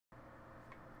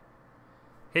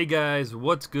Hey guys,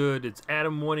 what's good? It's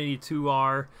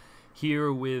Adam182R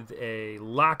here with a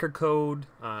locker code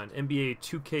on NBA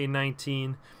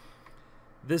 2K19.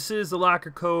 This is the locker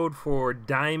code for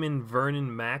Diamond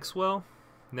Vernon Maxwell.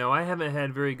 Now, I haven't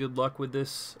had very good luck with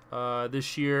this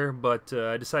this year, but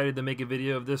I decided to make a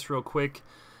video of this real quick.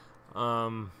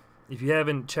 If you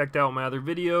haven't checked out my other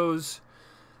videos,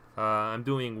 I'm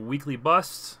doing weekly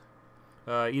busts.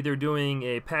 Either doing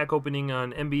a pack opening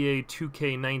on NBA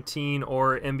 2K19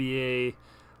 or NBA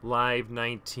Live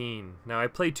 19. Now, I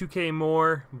play 2K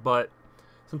more, but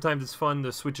sometimes it's fun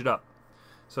to switch it up.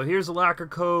 So here's the locker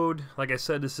code. Like I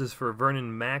said, this is for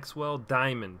Vernon Maxwell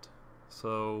Diamond.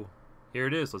 So here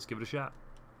it is. Let's give it a shot.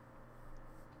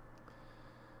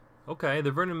 Okay,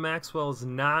 the Vernon Maxwell is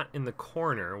not in the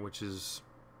corner, which is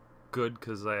good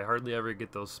because I hardly ever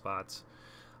get those spots.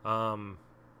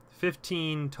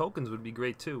 15 tokens would be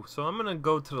great too. So I'm gonna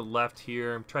go to the left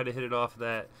here, try to hit it off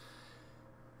that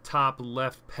top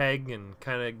left peg and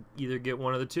kind of either get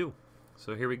one of the two.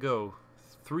 So here we go.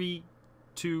 3,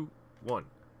 2, 1.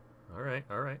 All right.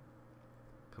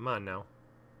 Come on now.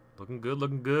 Looking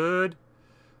good.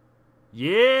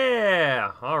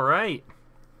 Yeah. All right.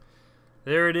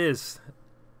 There it is.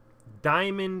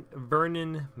 Diamond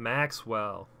Vernon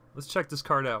Maxwell. Let's check this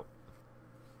card out.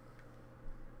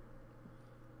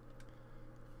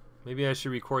 Maybe I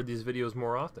should record these videos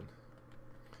more often.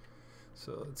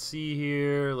 So let's see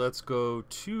here. Let's go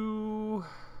to...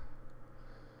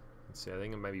 Let's see, I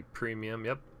think it might be premium.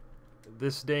 Yep.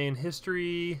 This day in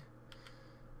history.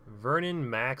 Vernon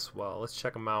Maxwell. Let's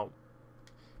check him out.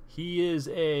 He is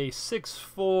a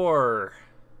 6'4"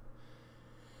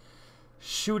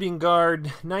 shooting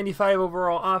guard. 95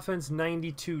 overall offense,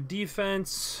 92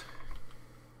 defense.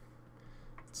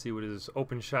 Let's see what his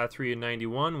open shot 3 and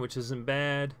 91, which isn't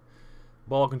bad.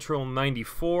 Ball control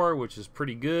 94, which is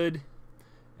pretty good.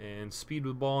 And speed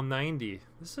with ball 90.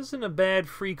 This isn't a bad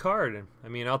free card. I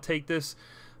mean, I'll take this.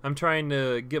 I'm trying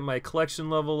to get my collection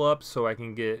level up so I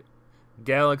can get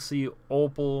Galaxy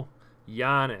Opal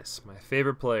Giannis, my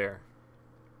favorite player.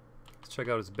 Let's check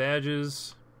out his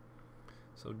badges.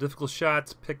 So difficult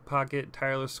shots, pickpocket,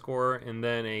 tireless scorer, and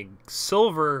then a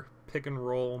silver pick and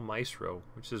roll maestro,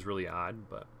 which is really odd,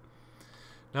 but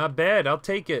not bad. I'll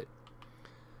take it.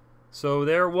 So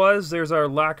there's our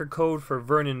locker code for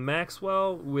Vernon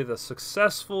Maxwell with a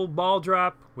successful ball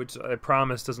drop, which I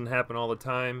promise doesn't happen all the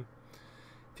time.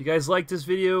 If you guys like this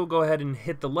video, go ahead and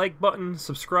hit the like button,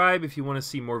 subscribe if you want to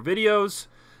see more videos.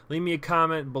 Leave me a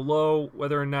comment below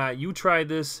whether or not you tried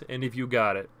this and if you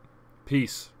got it.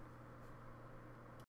 Peace.